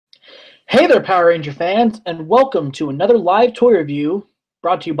Hey there, Power Ranger fans, and welcome to another live toy review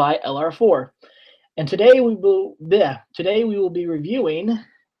brought to you by LR4. And today we will be reviewing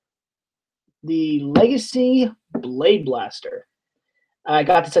the Legacy Blade Blaster. I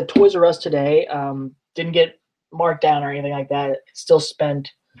got this at Toys R Us today. Didn't get marked down or anything like that. It still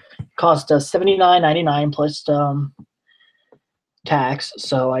cost us $79.99 plus tax,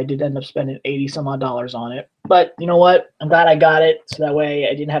 so I did end up spending 80 some odd dollars on it. But you know what? I'm glad I got it, so that way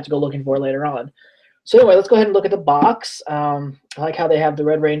I didn't have to go looking for it later on. So anyway, let's go ahead and look at the box. I like how they have the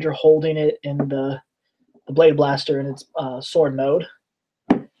Red Ranger holding it in the Blade Blaster in its sword mode.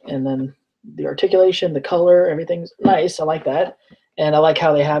 And then the articulation, the color, everything's nice. I like that. And I like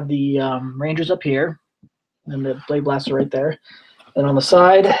how they have the Rangers up here and the Blade Blaster right there. And on the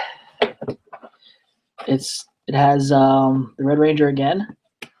side, it has the Red Ranger again.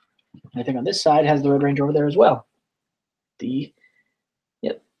 I think on this side it has the Red Ranger over there as well.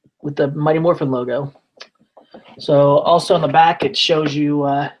 With the Mighty Morphin logo. So also on the back it shows you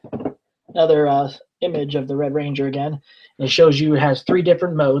another image of the Red Ranger again. And it shows you it has three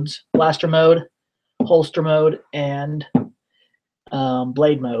different modes: blaster mode, holster mode, and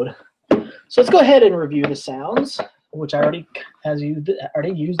blade mode. So let's go ahead and review the sounds, which I already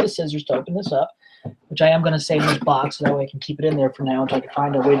used the scissors to open this up, which I am going to save this box so that way I can keep it in there for now until I can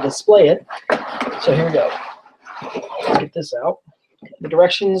find a way to display it. So here we go. Let's get this out. The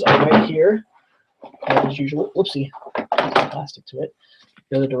directions are right here, as usual. Whoopsie, plastic to it.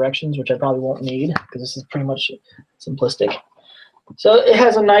 Here are the directions, which I probably won't need because this is pretty much simplistic. So it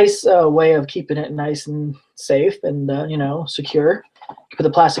has a nice way of keeping it nice and safe and secure. You put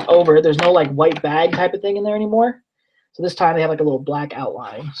the plastic over it. There's no like white bag type of thing in there anymore. So this time they have like a little black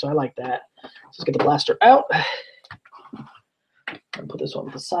outline. So I like that. So let's get the blaster out. And put this one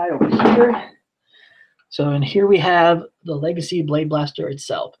to the side over here. So in here we have the Legacy Blade Blaster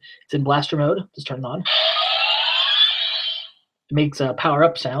itself. It's in blaster mode. Just turn it on. It makes a power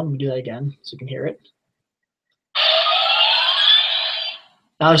up sound. Let me do that again so you can hear it.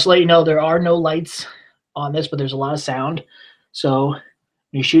 Now just to let you know, there are no lights on this, but there's a lot of sound. So when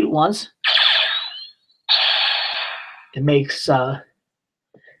you shoot it once, it makes a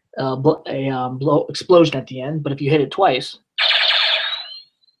explosion at the end. But if you hit it twice,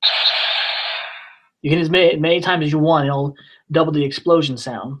 you can hit as many times as you want. It'll double the explosion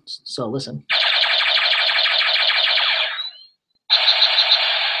sound. So listen.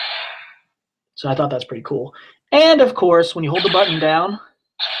 So I thought that's pretty cool. And of course, when you hold the button down,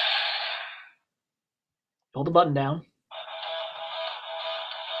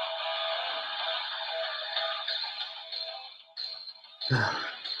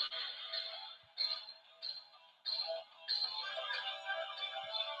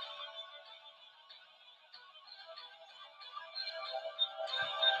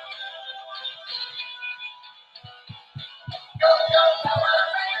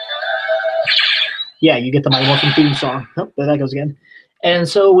 yeah, you get the Mighty Morphin theme song. Oh, there that goes again. And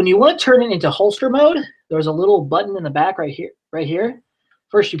so when you want to turn it into holster mode, there's a little button in the back right here.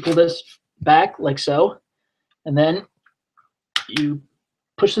 First you pull this back like so, and then you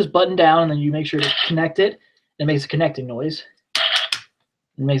push this button down, and then you make sure to connect it. It makes a connecting noise.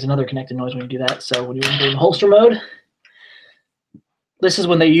 It makes another connecting noise when you do that. So when you're in holster mode, this is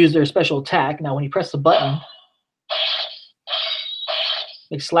when they use their special attack. Now when you press the button, it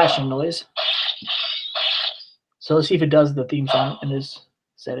makes slashing noise. So let's see if it does the theme song in this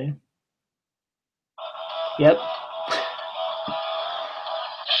setting. Yep.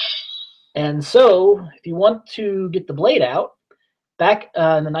 And so if you want to get the blade out, back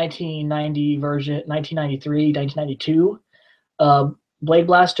in the 1990 version, 1993, 1992 Blade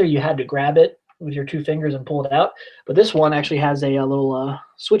Blaster, you had to grab it with your two fingers and pull it out. But this one actually has a little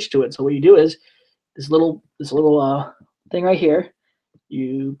switch to it. So what you do is this little thing right here,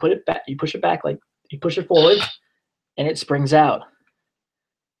 you put it back, you push it back, like you push it forward, and it springs out.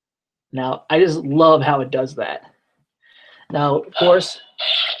 Now, I just love how it does that. Now, of course,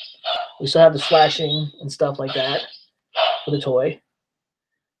 we still have the slashing and stuff like that for the toy.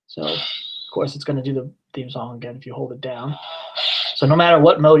 So, of course, it's going to do the theme song again if you hold it down. So no matter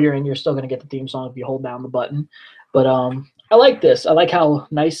what mode you're in, you're still going to get the theme song if you hold down the button. But I like this. I like how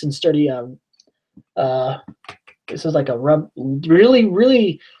nice and sturdy. This is like a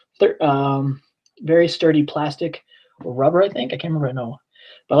really very sturdy plastic or rubber, I think. I can't remember. No,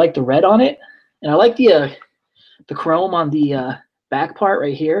 but I like the red on it, and I like the chrome on the back part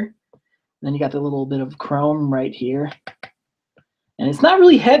right here. And then you got the little bit of chrome right here, and it's not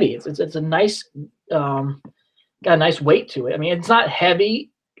really heavy. It's a nice got a nice weight to it. I mean, it's not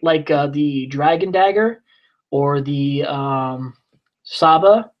heavy like the Dragon Dagger or the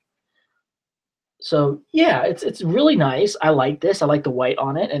Saba, So yeah, it's really nice. I like this. I like the white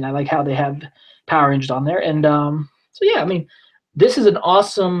on it, and I like how they have Power Rangers on there. And so yeah, I mean, this is an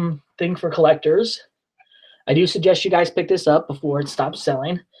awesome thing for collectors. I do suggest you guys pick this up before it stops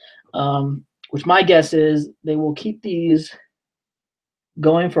selling. Which my guess is they will keep these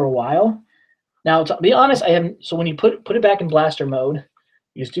going for a while. Now, to be honest, I haven't. So when you put it back in blaster mode,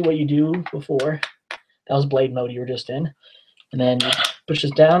 you just do what you do before. That was blade mode you were just in, and then you push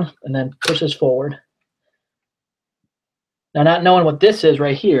this down, and then push this forward. Now, not knowing what this is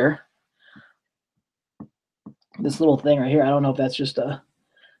right here, this little thing right here, I don't know if that's just a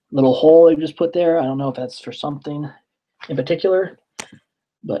little hole they just put there. I don't know if that's for something in particular,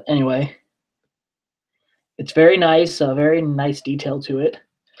 but anyway, it's very nice. A very nice detail to it.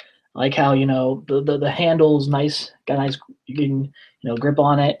 I like how the handle's nice, got nice. You can grip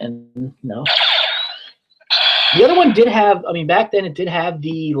on it, and the other one did have. I mean, back then it did have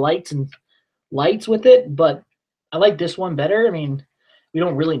the lights with it, but I like this one better. I mean, we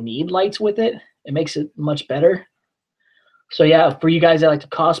don't really need lights with it. It makes it much better. So yeah, for you guys that like to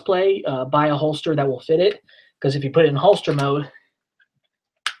cosplay, buy a holster that will fit it. Because if you put it in holster mode,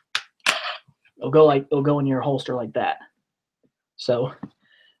 it'll go in your holster like that. So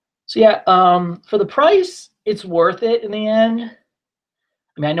yeah, for the price, it's worth it in the end.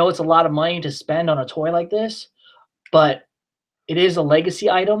 I mean, I know it's a lot of money to spend on a toy like this, but it is a legacy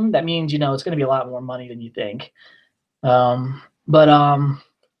item. That means it's going to be a lot more money than you think. But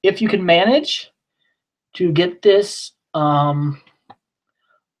if you can manage to get this off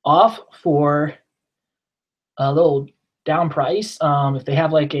for a little down price, if they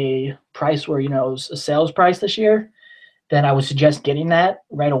have like a price where a sales price this year, then I would suggest getting that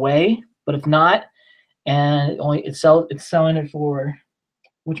right away. But if not, and it's selling it for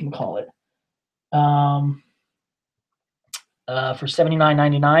whatchamacallit, for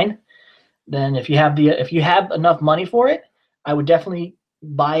 $79.99, then if you have enough money for it, I would definitely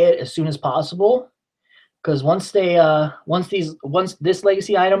buy it as soon as possible. Because once this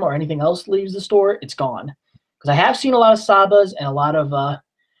legacy item or anything else leaves the store, it's gone. Because I have seen a lot of Sabas and a lot of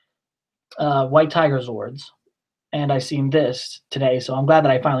White Tiger Zords, and I seen this today, so I'm glad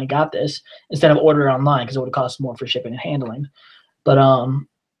that I finally got this instead of ordering online, because it would have cost more for shipping and handling. But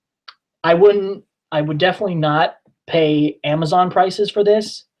I would definitely not pay Amazon prices for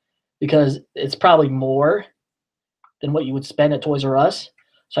this, because it's probably more than what you would spend at Toys R Us.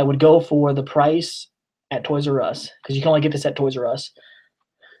 So I would go for the price at Toys R Us, because you can only get this at Toys R Us.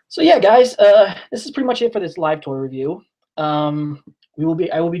 So yeah, guys, this is pretty much it for this live toy review. I will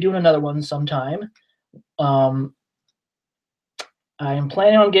be doing another one sometime. I am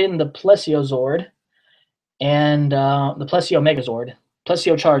planning on getting the Plesiozord and the Plesio Megazord,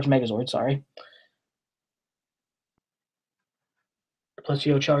 Plesio Charge Megazord. Sorry,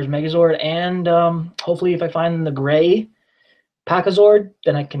 Plesio Charge Megazord, and hopefully, if I find the gray Pakazord,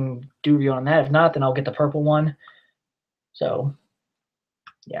 then I can do a review on that. If not, then I'll get the purple one. So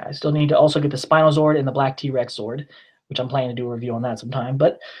yeah, I still need to also get the Spinozord and the Black T-Rex Zord, which I'm planning to do a review on that sometime.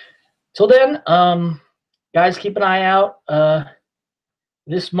 But till then, guys, keep an eye out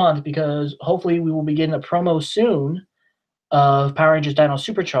this month, because hopefully we will be getting a promo soon of Power Rangers Dino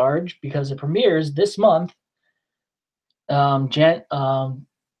Supercharge, because it premieres this month. This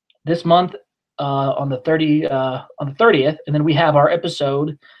month on the 30th, and then we have our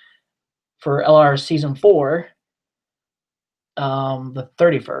episode for LR season 4 the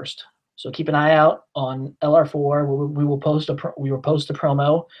 31st. So keep an eye out on LR4. We will post a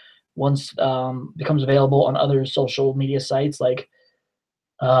promo once becomes available on other social media sites like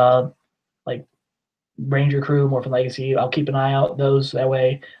Ranger Crew, Morphin Legacy. I'll keep an eye out those, that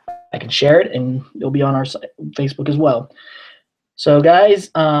way I can share it, and it'll be on our Facebook as well. So guys,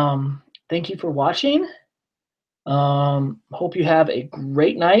 thank you for watching. Hope you have a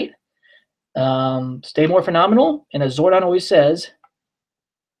great night. Stay more phenomenal, and as Zordon always says,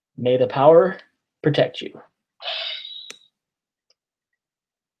 may the power protect you.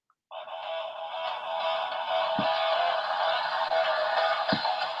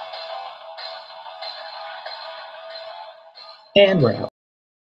 And we're out.